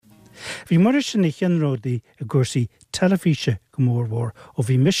Bhí mar sin na cheanródaí a gcuirsaí telefíse go mórmhór ó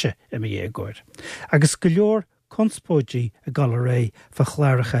bhí mise I mi éagóir. Agus go leor conspóidí a gal ré fa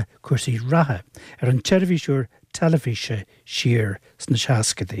chláiricha cuasaí rathe an telefísiúr telefíse siar sna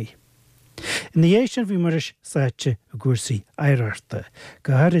seascadaí. In the Asian bhí maris saite a gúrsaí éireachta,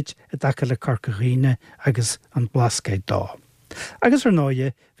 go hairid a daca le Corcaghine agus an Blascaid dá. Agus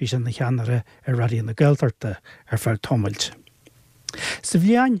náide bhí sin na cheanara radio na Gaeltarta fearr tomailt. Sa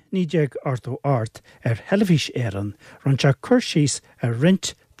bhliain nídeag ort helafís éireann ran te chuirsís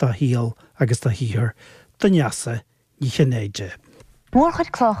rint dá híal agus dá híhar do Neasa Ní Chinnéide. Mór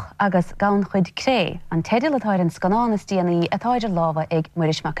chuid cloch agus gan chuid cré an teidir letáir an scanán is díanaí atáidir láha ag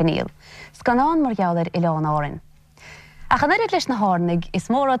Muiris Mac Conghaíl. Scanán mar geallir I leán áirin. A chanéad leis na hánaigh is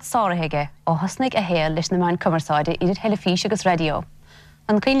mórad sáirithe ó hasnaigh a héal leis na meán cumarsáide idir telefís agus radio.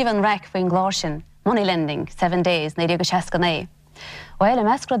 An cuinlíh an raic faoin gláir sin, money lending, 7 days, 9 Ó eile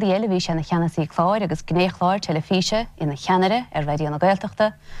meascrad eile bhí sé na cheannasaí chláir agus gnéchláir telefíse ina cheanare radio na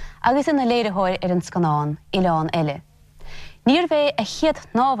Gaeltachta agus ina léirethóir an scanán I leán eile. Níor bheith a chiad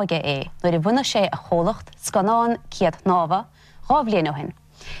nábhaige nuair bhuna sé a cholacht scanán chiad nábha rá bhliain ó hin.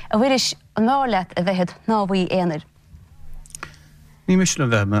 A bhuiris an máir leat a bheithed nábhaí éanair. Ní mis le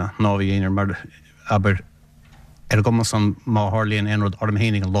bheith me nábhaí éanair mar aber gomas an má hárlíonn éanrad orm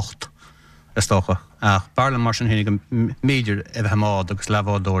hénig an locht is tócha. Ach, barlan mar sin hénig an méidir a bheith mád agus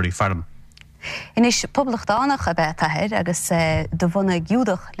lehádóirí farm. Inis poblach dánach a bheith tair agus do bhna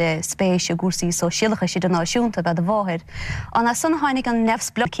giúdach le spéis a gúrsaí so sílacha si don náisiúnta be do bháthir. An a son hánig an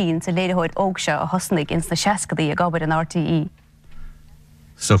nefs blocín sa léirethóid ógse a hosnaigh ins na seascadaí a gabhar an RTÉ.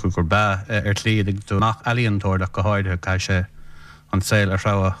 So gur ba tlíad do nach alíontóirdach go háide cai sé an saoil a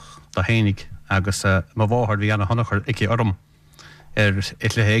rá do hénig agus má bháthir bhí anna honachar ici orm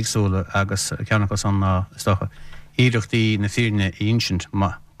le éagsúla agus ceannachas an stocha. Íireachtaí na fíorne ancient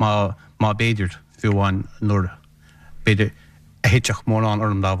má béidir fiúháin nuair béidir a héiteach mór an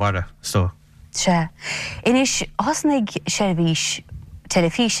orm dá bhara. So. Se. Inis hosnaigh seirbhís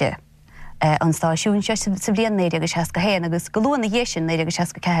telefíse an stáisiún se sa bhliain 9 agus golúna dhéisisin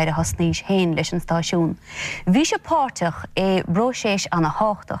 9 a hosnaigh héin leis an stáisiún. Bhí sé páirteach broséis anna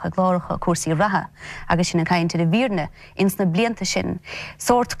háchtach a gláiricha cuasaí ratha agus sin an caint a bhíorne ins na blianta sin.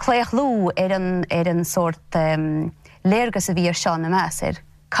 Sort cléach lú an sort léirgas a bhí ar seán na measir.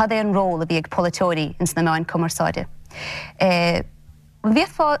 Cad an ról a bhí ag polytóirí ins na meán cumarsáide.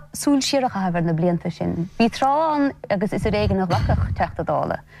 Bhíad fá súil siarach a bhar na blianta sin. Bhí trán agus is a réigen nach lachach teachta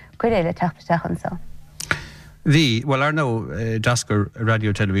dála. Cuir éile teachta sa. Bhí, well nó deascar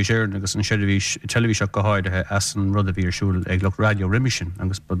radio televíséir agus an televíseach go háirithe as an rud a bhí arsúil ag lech radio riimisin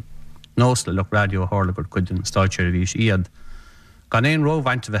agus bud nós le lech radio hála gur chuid an stáiltéirvís iad. Gan éon ró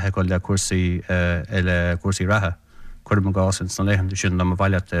bhainte bheithe go le cuasaí eile cuasaí ratha. Cuir an gás san léhananta sin na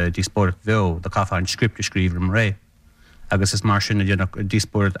bhaileat díspórt bheo de caafáin script a scríomh am ré. Agus is mar sin a dhéanach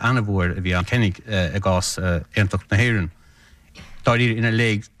díspórt anmhór a bhí an cenig a gás éantocht na héireann. Dáirír ina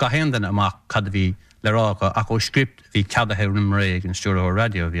léig gahéandan amach cad bhí le rácha ach ó script bhí cadathe am ré ag an stúrthóir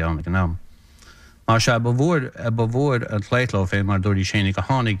radio bhí anna go nám. Mar se bhór an chléitló fé mar dúirí sénig a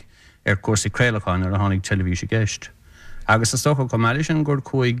tháinig cuasaí créalacháin ar a tháinig telefíse gceist. Agus is stocha go maiile sin gur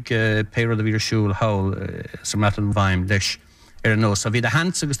chuig péad a bhí arsúil hail sa metan bhaim leis ar an nós. A bhí a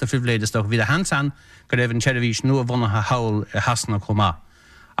hans agus de fibléide stocha bhí a hansan go raibh an telefís nua bhonatha hail a hasna chomá.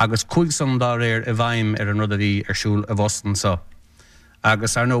 Agus chuig san dá réir a bhaim ar an rud a bhí arsúil a bhostan sa.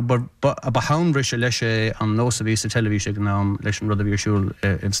 Agus ar nó a bahanbri se leis an nós a bhí sa telefíse go nám leis an rud a bhí arsúil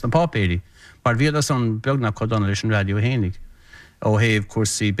in snapápéirí. Mar bhíad as an beagna chudan leis an radio hénig. Ó héh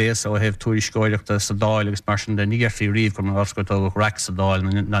cuasaí béas ó héh túirí scóireachta sa dáil agus mar sin de níorfií riomh go an oscailt raic sa dáil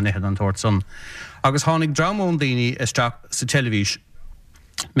na neichead an tóirt son. Agus tháinig dramón daoine isteach sa telefís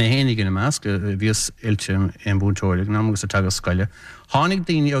mé hénig in meas go bhíos ilte an búntóirigh ná agus a tagas scoile. Tháinig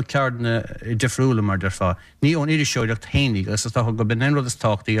daoine ó cearna difriúla mar derfá. Ní ón idir seoireacht hénig agus is go ben enrod is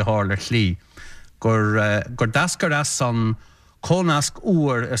táchtaí a háir le chlí. Gur dascar as san cónasc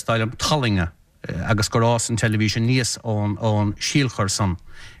uair is stáil am talinge agus go rás an televísin níos ón síalchar san.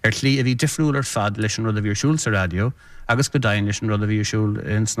 Chlí a bhí difriúil ar fad leis an rud a bhí arsúil sa radio agus go dain leis an rud a bhí arsúil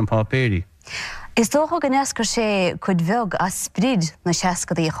in snapápéirí. Is dócha go nescar sé chuid bheag a spríd na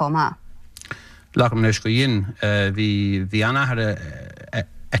seascadaí chomá? Lacham leis go dhéin, bhí anathair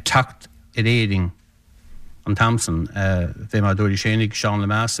a tacht i réing an Tamsin. Bhí mar dúirí sénig Seán le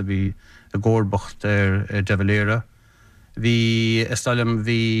meas a bhí a ggóirbocht ar de Valera. Bhí istáilm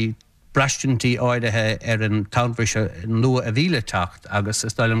bhí breistintí áidethe ar an townbrise nua a bhíle tacht agus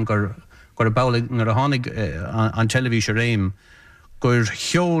istáilm gur a bálaigh nar a tháinig an telefíse réim gur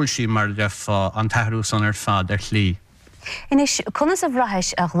cheol sí mar defa an tahrú san ar fad ar chlí. Inis conas a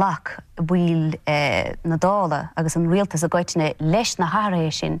bhraithis a ghlach bhfuil na dála agus an rialtas a goitine leis na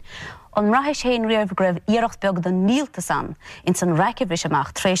háréis sin. An mraithis héin riamh greibh iarracht beag den níltas an in san raicibhris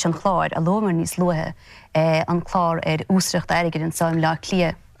amach tréis an chláir a lomar níos luathe an chlár úsreacht airigid in Saim le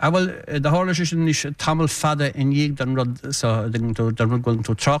clia. Well, de hála sin is tamil fada in dhéag den rud going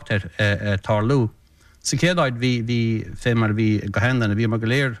to tracht tarlú. Sa céadáid bhí fé mar bhí gohendan a bhí mar go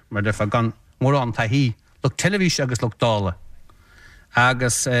léir mar de gan mór an taihí lug televís agus lug dála.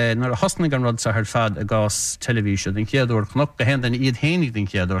 Agus nar a hosnig an rud sa haar fad a gás televís den céadúir chnop gohendan iad hénig den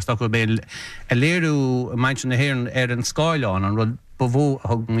céadúir. Sta go bé a léirú maintse na héirn an Scáileán an rud bhó a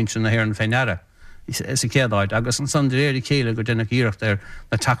thug maintse na héirn féinara. Is a céadáid, agus an san réir céile gur denna íirecht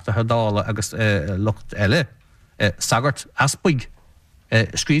na teachta dála agus lucht eile. Sagart aspuig,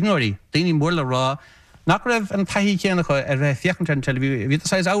 scríbnóirí, daoine mór le rá, nach raibh an taithí céannacha fiechant an televíú, bhí a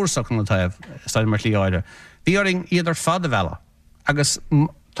sais áirsach na taibh, staid mar lí áide. Bhí oring iadar fada bhela, agus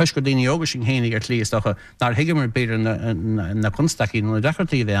tuis go daoine ógus sin hénig tlí istacha, nar hiige mar beidir na kunstaí na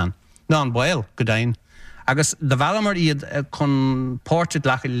dechartí bhéan, ná an bhil go dain. Agus de bhela mar iad chun pórtid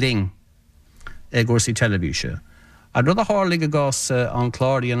lecha ling, gúrsaí televíse. A rud a hálig a gás an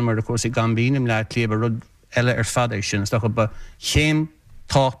chláir mar a gúrsaí gambínim le cléb a rud eile fada sin, sta ba chéim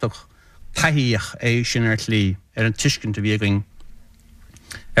táchtach taíoch sin lí an tuiscin a bhíing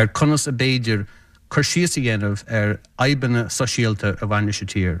conas a béidir chuirsíos a dhéanamh aibanna sosiálta a bhaine sé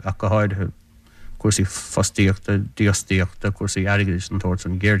tír a go háidthe gúrsaí fostíochta, diostíochta, gúrsaí airigid an tóirt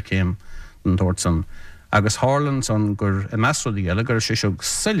san géircéim an tóirt san. Agus hálan san gur a measrodí eile gur sé seog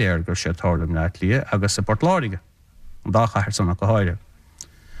siléir gur sé tálam le lia agus a portláige an dá chahar san a go háide.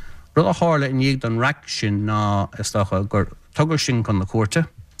 Rud a hála in dhéag don raic sin ná istacha gur tugur sin chun na cuairte,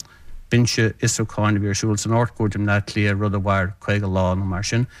 binse isúcháin bhíar siúil san ortgúirtim le lia rud a bhair chuige lá na mar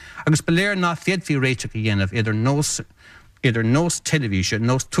sin. Agus beléir ná fiadhí réiteach a dhéanamh idir nós televíse,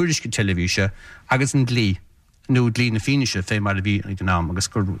 nós túrisci televíse agus an glí. Nú glí na fíneise fé mar a bhí ag gnám, agus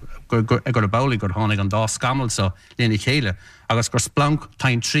gur a bálaí gur tháinig an dá scamal sa léna chéile, agus gur splanc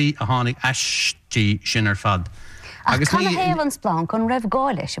tain trí a tháinig eistí sin ar fad. Agus chuna héamh an splanc chun raibh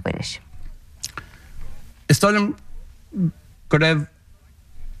gáile se buiris? Is dóilm go raibh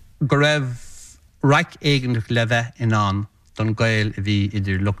raic éigeanach le bheith in an don gail a bhí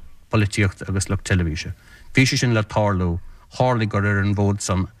idir lucht polítíocht agus lucht televíse. Bhí sé sin le tarlú, hálaigh gur ar an bhód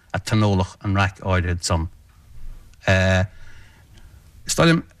san a tanólach an raic áidead san.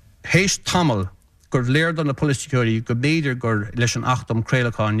 Stáilm héis tamil gur léir don na políticúirí go béidir gur leis an achtam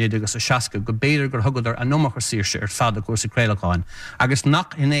créileáin néad agus a seaca go béidir gur thugadar a nómachar síirse ar fad a cuasaí créileáin. Agus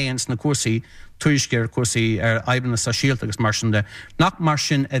nach inéans na cuasaí tuiscéir cuasaí ar aibanna sa síalt agus mar sin de nach mar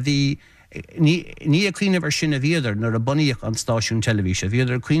sin a bhí ní a cuiineh sin a bhíidir nar a buíoch an stáisiún televíse.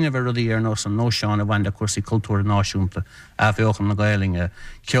 Bhíidir cuiineh rudaí ar nó an nóseán a bhain de cuasaí cultúra náisiúnta a bheochan na gailinge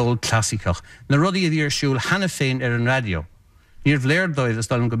ceol clasicach. Na rudaí a bhí ar siúil hena féin ar an radio. Níor bhléirdóibh is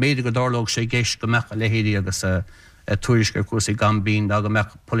dal go méidir go dárlóg sé géis go meach a lehéadí agus a tuairisceir cuasaí gambín a go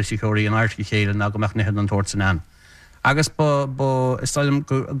meach políticóirí an airtí chéile a go meach nehead an tóirt san an. Agus is dal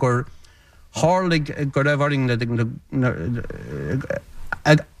gur hálaigh gur raibhharing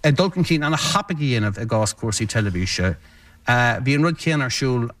a dulcan cín anna hapaí dhéanamh a gás cuasaí televíse. Bhí an rud céan ar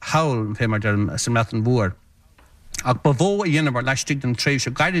siúil hail fé mar derm san meatan bhuair. Ach ba bhó a dhéanamh leistigh den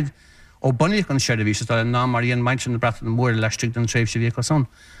tréimhse gairid ó buíoch an televíse tá ná mar dhéon maintse na bretan na mór leistigh den tréimhse bhí son.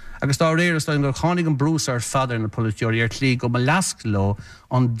 Agus dá réir is gur chánig an brús ar fadar na políteoirí ar tlí go lasc lo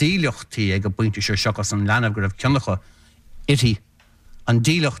an díochtaí ag go buinte seo seachas an leanamh gur raibh ceannacha ití an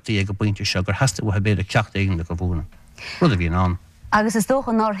díochtaí ag go buinte seo gur heasta bh béad a ceacht éigeanna go bhúna. Rud a bhíon an. Agus is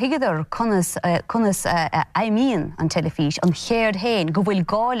dócha ná hiigeadar conas aimíonn an telefís an chéad héin go bhfuil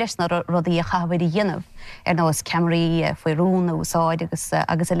gá leis na rudaí a chahabhid dhéanamh ar nás cameraí faoi rún a úsáid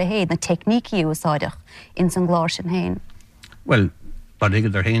agus a le héad na technícií úsáideach in san gláir sin héin. Well, bar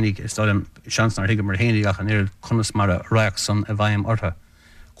hiigeadar hénig is dám seans nar hiige mar hénigeach an ir conas mar a raach san a bhaim ortha.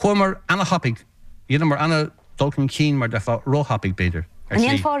 Chuamar anna hapig, dhéanam mar anna dulcan cín mar defa róhapig beidir. An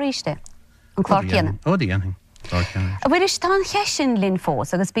dhéon fáríiste an chlár céanna. Ó dhéanamh. A bhfuil is tá chesin linn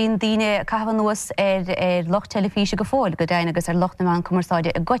fós agus bíon daoine caithfean nuas ar locht telefíse go fáil go daine agus ar locht na meán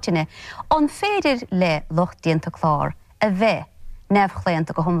cumarsáide a goiteine. An féidir le locht díonta chlár a bheith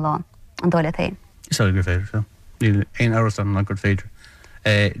neamhchléanta go thomláin an dóile tain. Is gur féidir. Níl 1 áras an gur féidir.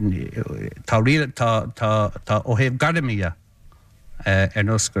 Tá riad tá ó héobh gardamíe ar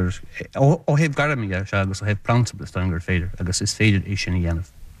nósgur ó héobh gardamíe se agus ó héobh principles an gur féidir agus is féidir é sin dhéanamh.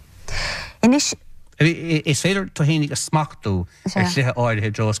 Inis Is féidir tá hénig a smachtú ar slithe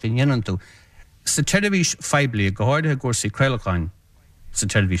áirithe dros go dhéanaan tú. Sa televís feibli go háirithe gúrsaí créileáin sa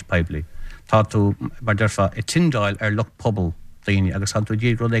televís feibli. tá tú mar dearfa I tindáil lucht pobl daoine agus tá tú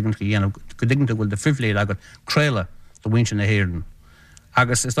dé rud éigen dhéanamh go dtí bhfuil de frihléad agat créile do bhainte na héireann.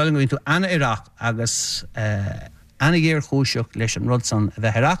 Agus is dáling gohfuil tú ana Iraq agus ana dhéar chúiseach leis an rud san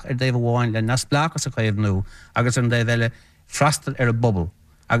bheith Iraq déobh bháin le nas blachas a chaibh nó agus an déobh eile freastal a bobbal.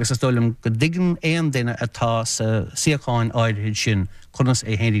 Agus is dálim go dtigan éon duine atá sa siacháin áirithe sin chunas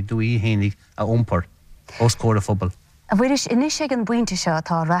héananig dúí héananig a iompar os córa phobal. A bhuiiris inis an buinte seo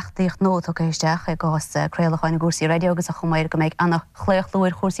tá reachtaíocht nó a isteach ag gás créalacháin gúsaí radio agus a chuméir go méid anna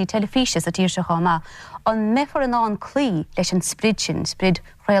chléochtluir chósaí telefíse a tíir se cháma. An mefar an án clí leis an sprid sin, sprid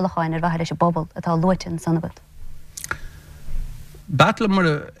créalacháin ar bhaithe leis a bobbal atá luitin sanabad. Battle mar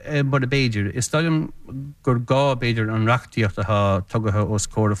a Beidir, is stáilm gur gá Beidir an reachtaíocht atá tugathe os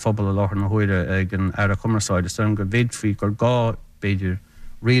córa phobal a láthar na huaire ag an aire cumarsáid, is stáilm gur bhéadfaí gur gá Beidir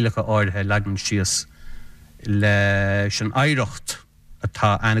rialacha áirithe legan síos leis an éireacht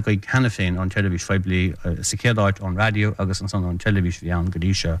atá ana goig hena féin an televís feibli sa céadáid an radio agus an son an televís bhí an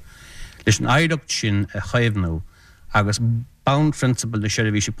godí seo. Leis an éireacht sin a chaimhnú agus bound principle na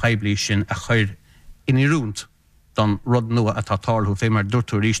televís feibli sin a chuir inirúnt don rud nua atá tarlú fé mar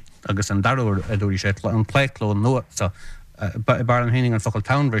dúirtú ríist agus an darúir a dúirí sé an pléicló nua sa bar an héning an focail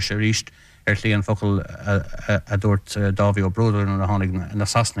townbris a ríist lí an focail a dúirt Dábhí ó Bróder na tháinig na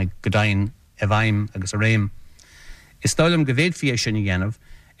Sasnaigh godain a bhaim agus a réim. Is stáilm go bhéadfaí sin I dhéanamh,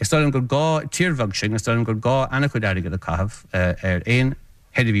 is stáilm gur gá tíormhag sin, is stáilm gur gá ana chud airige a caithh éon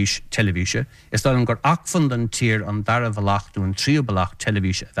headivís televíse, is stáilm gur achfund an tír an dara bhalachtú an trío balacht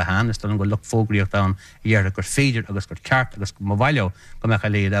televíse a bheithan, is stáilm gur luch fógraíocht dán dhearra gur féidir agus gur ceart agus go mhaileo go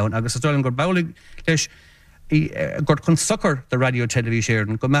mecha léad ann, agus is stáilm gur bálaigh leis gur chun sucar de radio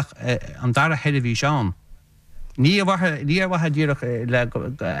televíse go mech an dara headivís an. Ní a bhathe díireach le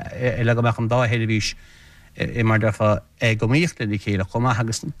go meach an dá headivís I mar defa go míochtta di chéile chumá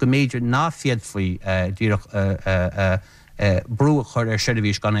agus go méidir náfiad faoi díireach brú chuir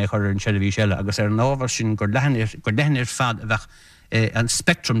sedivís gan é chuir an sedivís eile agus an ábhar sin gur lehanir fad a bheith an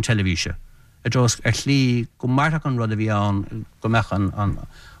spectrum televíse. A dros lí go martach an rud a bhí an go meach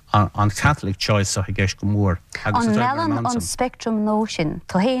an Catholic choice a gceis go mór. An meán an spectrum nó sin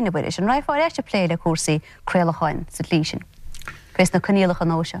tá héana bhuiidir an raibháir eiste pléile cuasaí créalacháin sa lí sin. Cres na caníalacha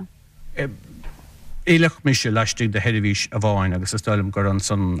nó se. Éilech mise leistigh de headivís a bháin agus is stáilm gur an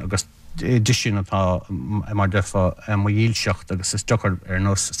son agus disin atá mar defa maireann seacht agus is stochar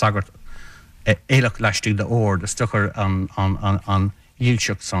nos sagart éilech leistigh de ór, is stochar an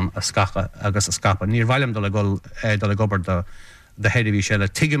díilseach san a scacha agus a scapa. Níor bhailm dul gobar de headivís eile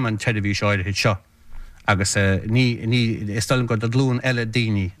tuigim an televís áirithe seo agus ní is stáilm gur de dlún eile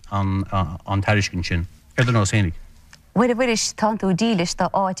daoine an tairiscin sin. Ar nó hénig. Bhuiidir bhuiiris tanú dílis tá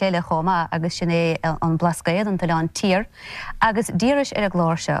áit eile chomá agus sin é an blascaid an talán tír, agus díris ar a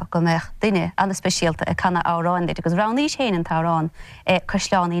glóir seo go meach duine anna speisialta a canna árán dit, agus rán níos héanaan tárán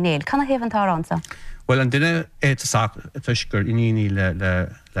cosleán í néil. Canna héhann tárán sa? Well, an duine tuisgur iníní le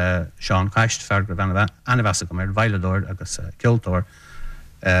Seán Caist fergur anhheasa go mar bhailedóir agus ceoltóir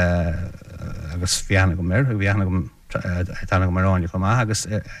agus bhíanana go mar, bhíanana go tána go marráin chumá agus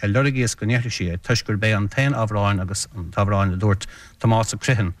lorigíos go néirtha sí tuisgur bé an tain ábhráin agus an tábhráin a dúirt Tomás a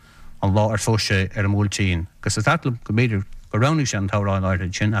Crihan an lá ar fóise ar an múltíín. Gus is atlam go méidir go ranú sé an tábhráin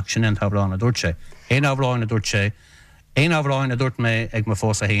áirthe sin ach sin an tábhráin a dúirt sé. Éon ábhráin a dúirt sé, éon ábhráin a dúirt mé ag mar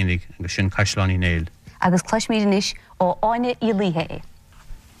fós a héananig agus sin caiisleán í néil. Agus cluismíid inis ó áine í líthe.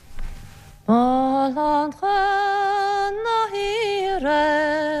 Bálan na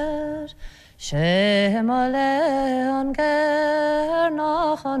híreir sé má le an ggéir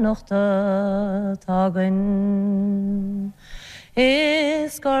nach an nochta tagann.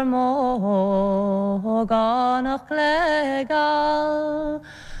 Is gur mó gánach légal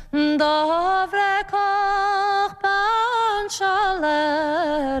dá bhreacach ban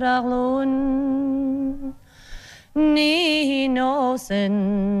sealir a glún. Ní nósin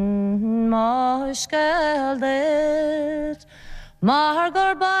má skeldit mar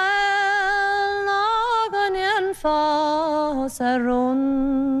gur bail nágan fás a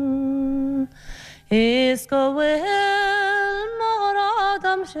rún. Is go bhfuil mar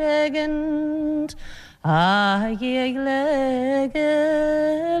adam segint a dhéag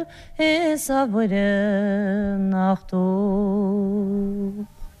legil is a bhuidir nach tú.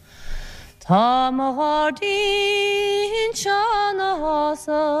 Tá mo hardín seán a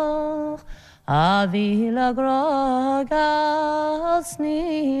hásach a bhí le gragas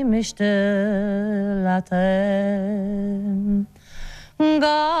ní miste le taim.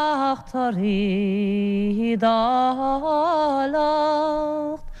 Gach tarí dálacht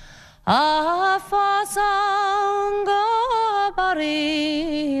a fásang go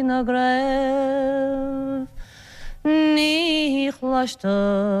barí na gref ní chláiste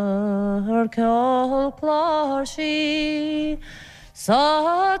ceol chlár sí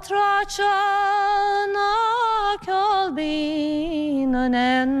sa tráte na ceol bín an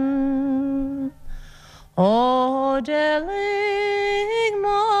en ó delig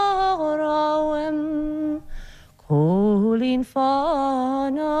máráim cúlín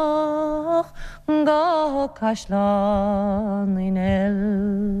fánach gá caisleán in el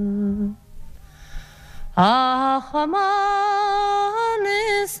ach amán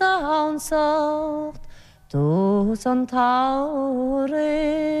is a hansacht dús an tárig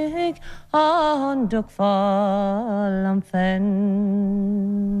an dugfáil am fen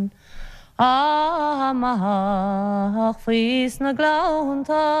amach fís na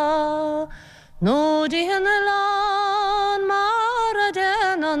glánta nó díhan na lán mar a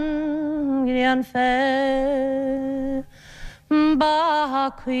denan grian fe ba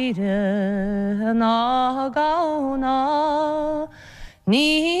cuire na gána ní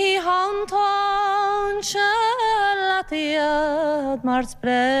hantán se latiad mar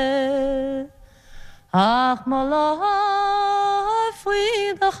spre ach má lá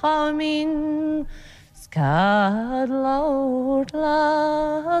faoi de chamín scad láir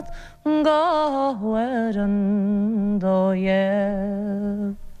leat gáhuiir an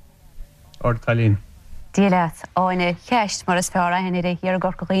dóéir. Ord Cailín. Díleat áine cheist mar is fear ahanire ar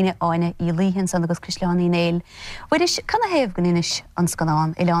gur goghine áine í líhann san agus Crisleánaí Néil. Bhuiris canna héamh go inis an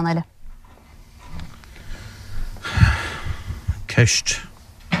scanán Ileán eile? Ceist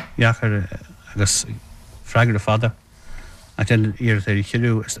Iachar agus freigar a fada a den iad ar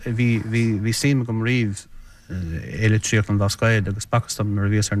chiú hí síime gom riomh eile tríocht an bhascaid agus Pakistan mar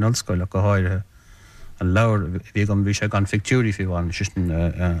bhíos ar nulscoil a go háirithe an leabhar bhí gom bhí sé gan fictúrí fiúháin sistan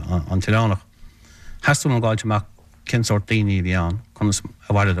an Tileánach. Hasú an gáilte amach cinsort daoine bhí an chunas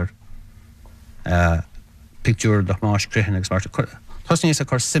a bhaidir pictúr do más cruithin agus mar Thos níos a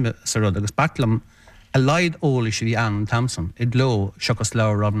chur sime sa rud agus batlam a leid óla sé bhí an Tamson I dló seachas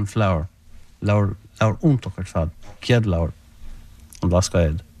leabhar Robin Flower leabhar úntach ar fad ciad leabhar an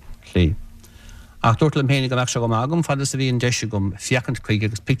bhascaid chlí. Ach dúirt le hénig amach se go agam fad is a bhí an deise gom fiacant chuig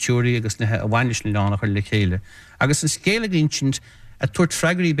agus pictúrí agus nethe a bhainlis na lánach ar le chéile. Agus an scéile gintint a tuairt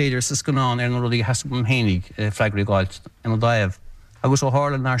freigraí beidir sa scanán ar na rudí has gom hénig freigraí gáilt an daibh. Agus ó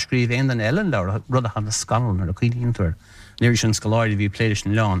hála ná scríomh aon den eile leabhar rud a chana scanal ar a chuíontar. Níir sin scaláirí bhí pléidir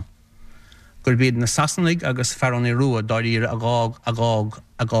na lán. Gur bíad na Sasannig agus fearán I ruúa dáiríar agág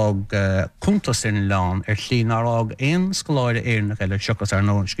cúntas ar na lán ar chlí nárág aon scaláide éarnach eile seachas ar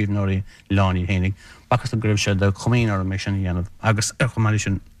nó scríbhnóirí lánaí hénig. Bachas a gribh sé de chomín ar mé sin dhéanamh agus ar chomáile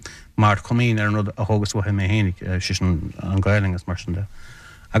sin mar chomín ar nó a thugus bhthe mé hénig sin an gailingas mar sin de.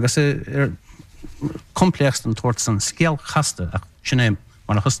 Agus complex an tuairt san scéal chaste ach sinné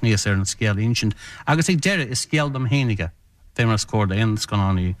mar na chusníos ar an scéal insint. Agus ag deire is scéal dom hénige fé mar scóir aon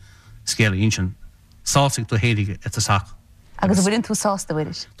scanánaí scéal insint. Sásaigh do héige et a sach. Agus bhfuiln tú sásta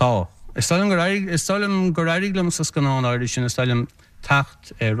bhuiris? Tá. Is stoilm go rairiglam sa scanán áidir sin is stoilm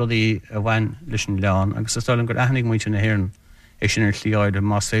tacht rudaí a bhain leis an leán agus is stoilm gur aithnig muinte na hhéireann sin ar chlíáid a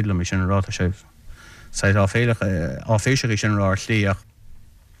más féadlam sin ráta séh said áféiseach sin rá chlíach.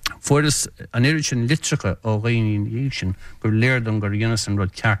 Fuair an éiri sin litrecha ó ghaoín íag sin gur léirdom gur dhéananas an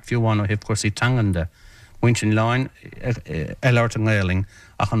rud ceart fiúháin ó hip cuasaí tanganda muinte an láin eileart an gailing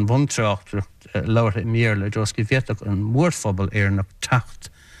ach an bhuntreacht leabhar méle dros go bhéach an mórphobal éarnach tacht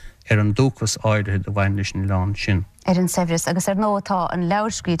ar an dúchas áirithe a bhain leis an lán sin. Ar an Severus agus ar nótá an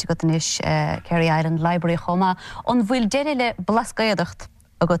leabharscríte go inis Kerry Island Library chomá an bhfuil deireadh le blascaideacht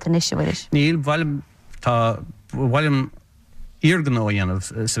a go inis bhuiris. Níl bhhailm íorgan ó dhéanamh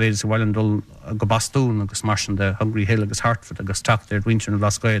sa bhéidir sa bhhailm dul go bastún agus mar sin de Hungry Hill agus Hartford agus tacht ar bhainte an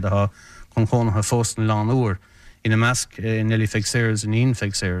blascaid a chun chónathe fós an lán uair ina measc nelí fixéirs an íon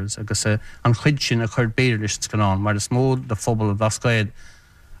fixéirs agus an chuid sin a chur béidir leis scanán mar is mód de phobal a blascaid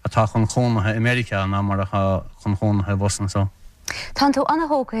atá chun chónathe America ná mar a chun chónathe bhosan so. Tá tú anna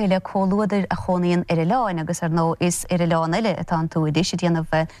hóca héile cóluadidir a chonaíonn ar leáin agus ar nó is ar leáin eile a tá tú I ddíise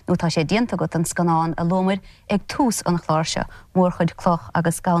déanamh nótá sé déanta go an scanán a lomir ag tús an chláirse mór chuid cloch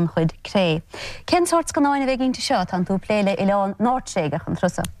agus gan chuid cré. Cén sort scanáin a bheith ginnta seo tá tú pléile I leáin náirtréigech an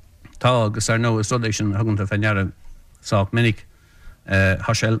trusa? Tá agus ar nó is rudéis sin thugann féinearad sách minic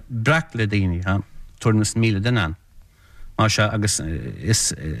há sé breac le daoine tuairnas míle duine. Má se agus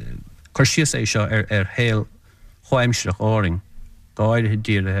is chuir sios é seo ar héal choimseach áring gáirithe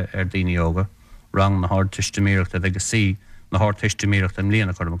díirithe ar daoine óga rang na háir tuistimíireachta bheith sí na háir tuistimíireachta an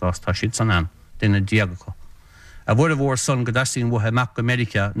mbliana chuir agus tá siad san an duine diagacha. A bhfuir a bhór son go dasaíonn bhthe Mac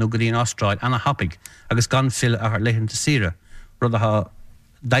America nó go dtíon Austrráid anna hapig agus gan fil a leihann ta sire rud atá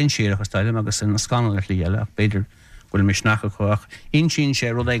dainséireach staile agus in scanal líile ach beidir bhfuil mis nach chuach. Insín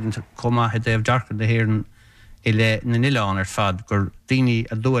sé rud éigen comá het éh darcha de héan eile na Ileán fad gur daoine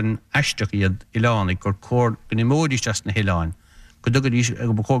a dúin eisteach iad Ileánnig gur cór gona módís just na Ileáin. Go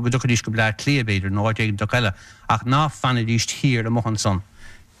dúchadís go bleir cléabéidir nó éigen do eile ach ná fanadíist hir a mochan son.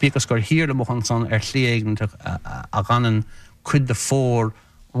 Bíchas gur hir a mochan son cléaigen a ganan chud de fór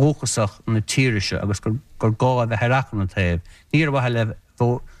róchasach na tíiriise agus gur gá a bheith heachchan na taobh. Níor bhaithe le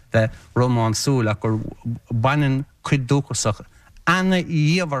bheith Román Siúlach gur bainan chud dúchasach anna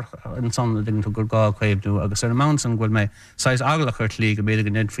íomhar an son ding gur gá chuibhnú agus ar mán san bhfuil mé sais agalach chuirt lí go béidir go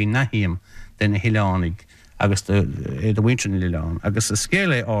ned faoin nathíam den na Hileánig agus do bhaintre na Ileán. Agus a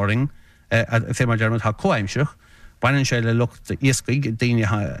scéala áring fé mar dearmad ha coimseach bainan sé le lucht iascaig daoine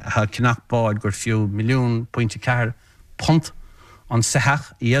ha cinach báid gur fiú milliún pointe ceathair pont an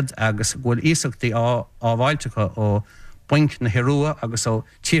sethach iad agus bhfuil ísachtaí ábhailtecha ó buinc na Hearua agus ó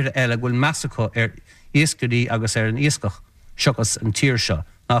tíre eile bhfuil measacha ar iascaí agus ar an iascach seachas an tíir seo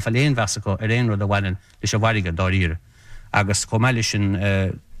ná fa léon bheasacha ar éon rud a bhainean leis a bhaige dáíre. Agus chomáile sin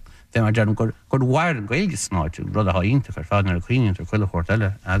fé mar dearm gur bhhair an gaige snáid rud a haínta ar fád ar a chuoine ar chuile chóirt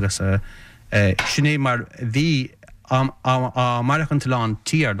eile agus sinné mar bhí marachan talán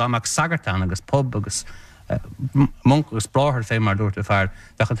tíar dáach sagartán agus pub agus monk agus bráthir fé mar dúirt a fearr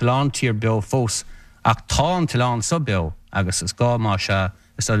bheitcha talán tíar beo fós ach tá an talán sub beo agus is gá má se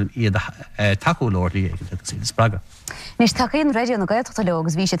iad takeúlóirlí ag spraga. Nís takeíon radio na Gaeltachta leo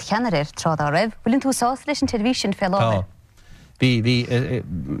agus bhí siad cheanair trád á raibh, bhfuilinn tú sás leis an televísin fé láir? Bhís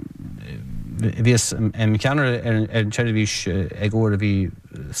ceanar ar an televís ag uair a bhí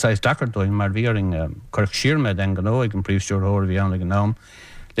 6 dacardóin mar bhíaring chuirc siirme den gan ag an príomhstúrthóir bhí anna an nám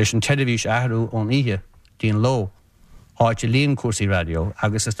leis an televís athú ón ihe díon lo áit líon cuasaí radio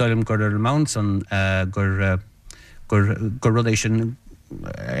agus is stoilm gur ar mán san gur rudéis sin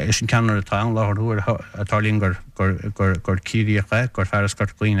ceanar atá an láthúir atálíonn gur círíocha gur fearras gur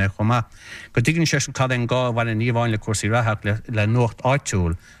cuoine chumá. Go dtígann sé an cad an gá bhain níomháin le cuasaí rathach le nuacht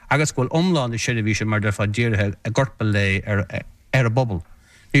áitiúil agus bhfuil omláin is televís mar de fad díirithe a gorpa le ar a bobbal.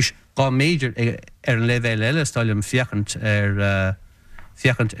 Nís gá méidir ar an leibhéil eile stáilm fiachant ar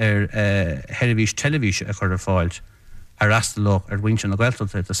televís a chur ar fáilt ar rastalach ar bhaintean na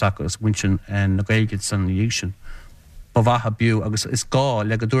Gaeltachta a sacas bhaintean na Gaeilge san dhéag sin. Ba bhatha biú agus is gá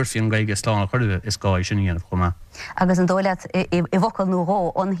le go dúirfií an Gaeilge slán a chuirde is gá sin íanamh chumá. Agus an dóilead i bhocail nó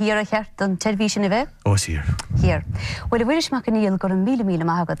ró an hir a cheart an televísin a bheith? Os hir. Hir. Well, Muiris Mac Conghaíl gur an míle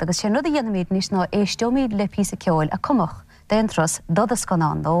maigad agus sé rud a dhéanamid níos ná éistómíd le písa ceoil a cumach déantras dod a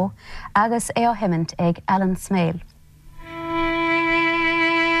scanán dó agus é á himint ag Alan Smail.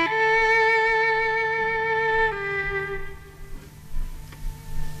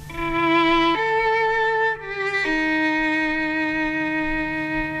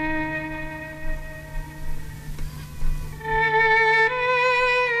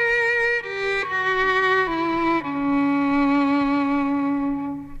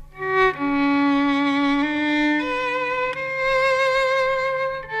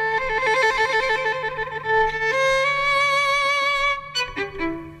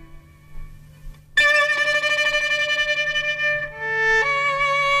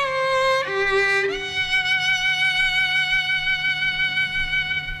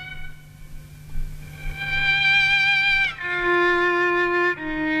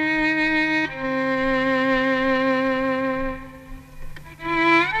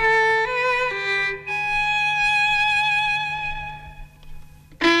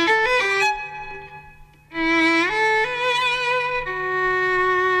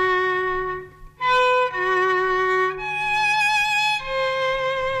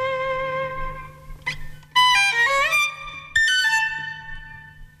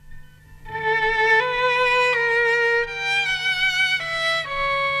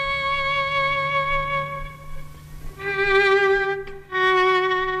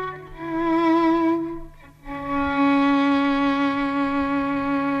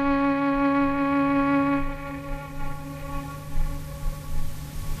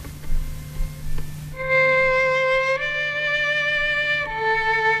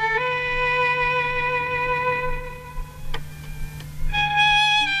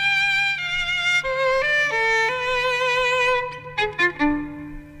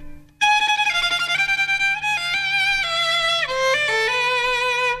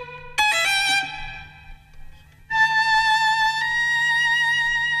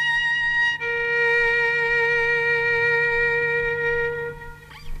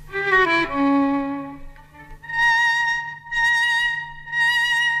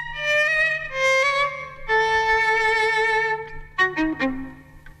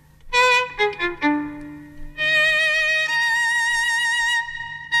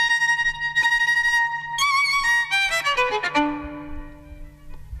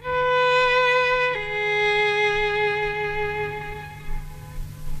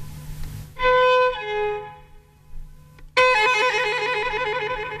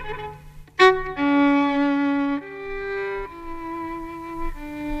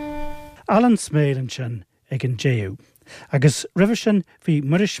 Alan sméireann sin ag an déú, agus ribh sin bhí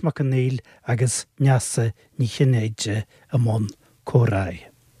Muiris Mac Conghaíl agus Neasa Ní Chinnéide am món córáid.